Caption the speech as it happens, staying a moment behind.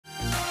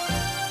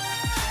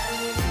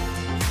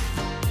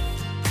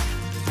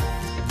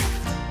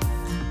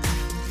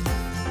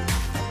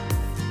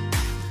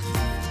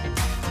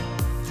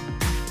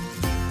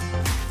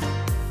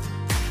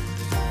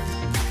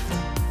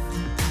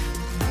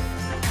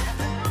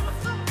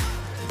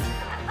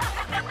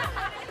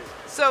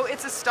So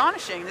it's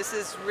astonishing. This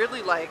is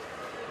really like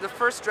the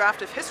first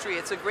draft of history.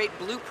 It's a great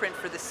blueprint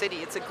for the city.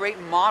 It's a great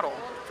model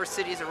for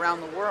cities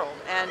around the world.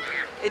 And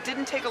it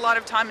didn't take a lot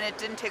of time and it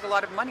didn't take a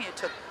lot of money. It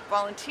took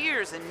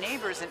volunteers and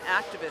neighbors and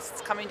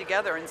activists coming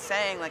together and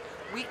saying, like,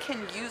 we can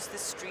use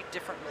this street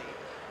differently.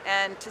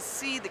 And to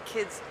see the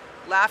kids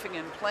laughing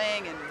and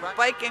playing and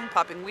biking,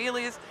 popping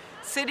wheelies,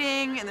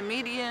 sitting in the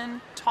median,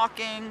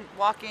 talking,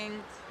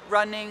 walking,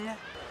 running,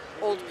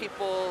 old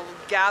people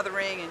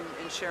gathering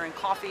and sharing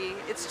coffee.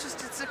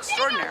 It's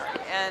extraordinary.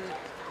 And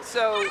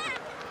so,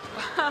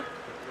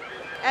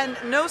 and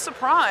no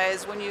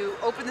surprise when you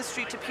open the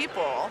street to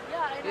people,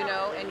 you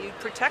know, and you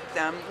protect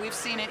them, we've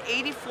seen an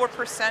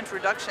 84%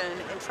 reduction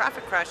in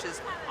traffic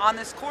crashes on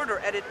this corridor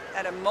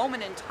at a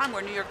moment in time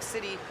where New York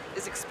City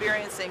is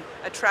experiencing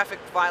a traffic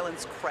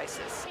violence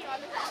crisis.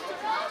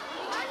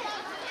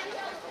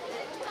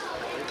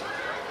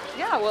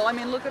 Yeah, well, I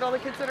mean, look at all the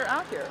kids that are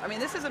out here. I mean,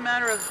 this is a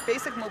matter of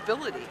basic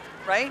mobility,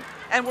 right?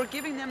 And we're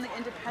giving them the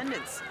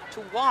independence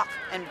to walk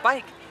and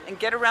bike and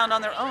get around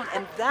on their own.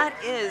 And that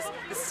is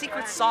the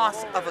secret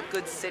sauce of a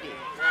good city.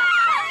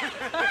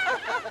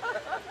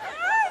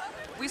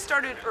 We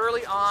started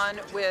early on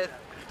with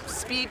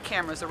speed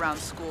cameras around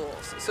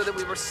schools so that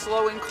we were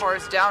slowing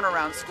cars down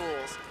around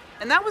schools.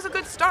 And that was a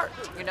good start,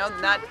 you know,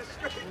 and that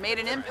made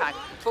an impact.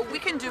 But we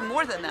can do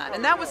more than that,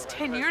 and that was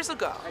 10 years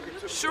ago.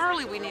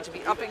 Surely we need to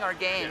be upping our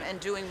game and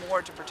doing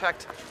more to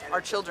protect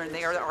our children.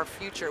 They are our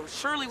future.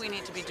 Surely we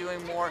need to be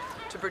doing more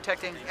to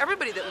protecting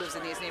everybody that lives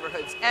in these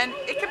neighborhoods. And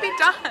it can be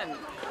done.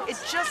 It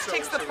just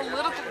takes the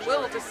political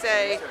will to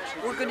say,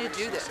 we're going to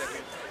do this.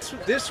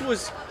 This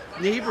was,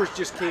 neighbors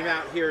just came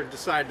out here and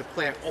decided to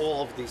plant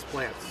all of these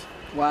plants.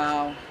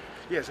 Wow.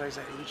 Yes, I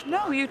said each.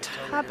 No, you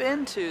tap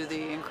into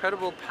the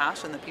incredible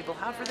passion that people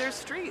have for their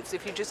streets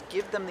if you just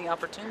give them the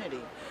opportunity.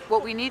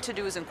 What we need to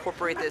do is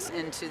incorporate this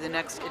into the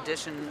next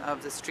edition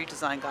of the Street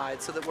Design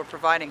Guide so that we're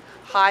providing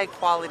high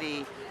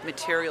quality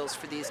materials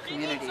for these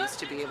communities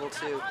to be able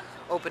to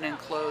open and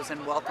close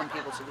and welcome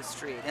people to the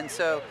street. And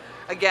so,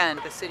 again,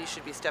 the city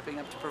should be stepping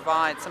up to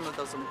provide some of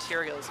those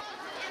materials.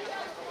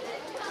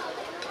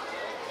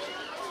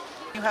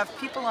 You have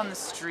people on the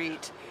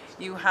street.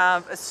 You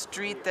have a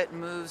street that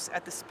moves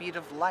at the speed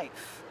of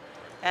life.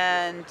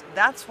 And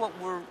that's what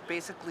we're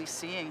basically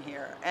seeing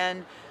here.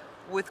 And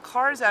with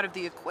cars out of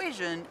the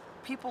equation,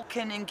 people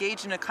can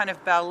engage in a kind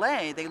of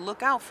ballet. They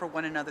look out for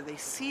one another. They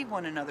see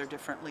one another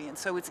differently. And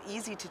so it's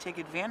easy to take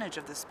advantage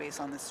of the space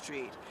on the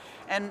street.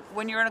 And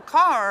when you're in a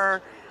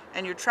car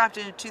and you're trapped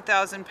in a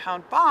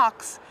 2,000-pound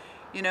box,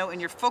 you know, and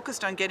you're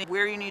focused on getting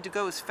where you need to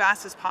go as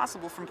fast as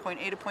possible from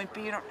point A to point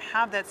B, you don't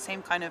have that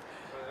same kind of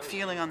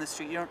feeling on the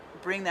street. You don't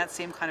bring that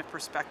same kind of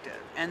perspective.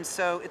 And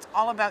so it's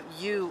all about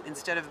you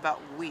instead of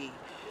about we.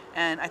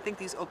 And I think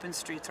these open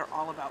streets are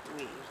all about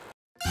we.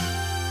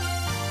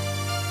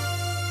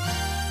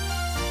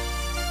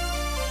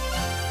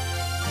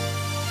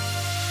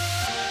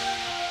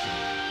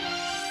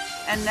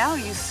 And now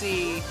you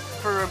see,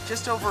 for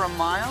just over a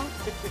mile,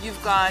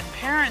 you've got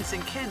parents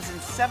and kids in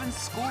 7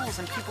 schools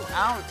and people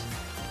out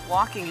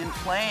walking and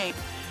playing.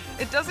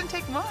 It doesn't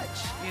take much,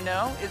 you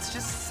know? It's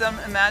just some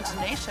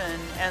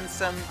imagination and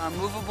some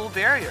movable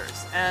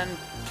barriers and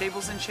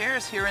tables and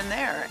chairs here and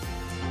there.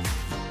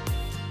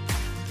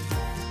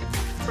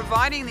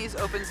 Providing these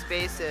open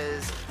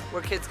spaces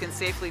where kids can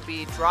safely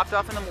be dropped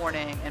off in the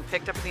morning and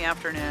picked up in the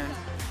afternoon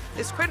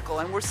is critical,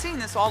 and we're seeing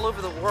this all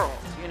over the world.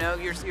 You know,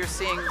 you're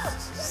seeing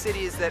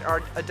cities that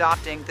are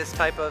adopting this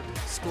type of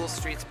school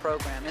streets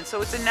program, and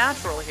so it's a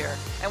natural here,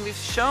 and we've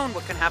shown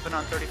what can happen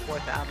on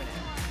 34th Avenue.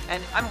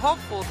 And I'm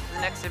hopeful that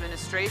the next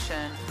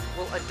administration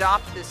will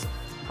adopt this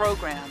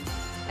program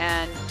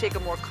and take a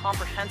more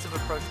comprehensive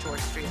approach to our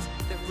streets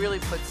that really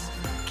puts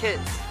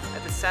kids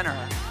at the center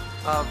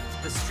of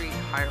the street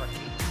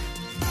hierarchy.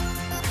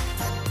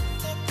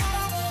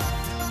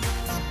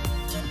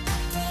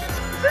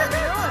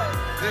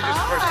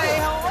 Hi,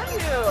 how are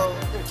you?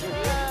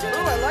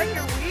 Oh, I like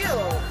your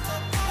wheels.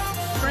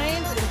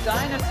 Trains and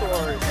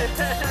dinosaurs.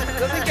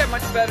 Doesn't get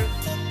much better.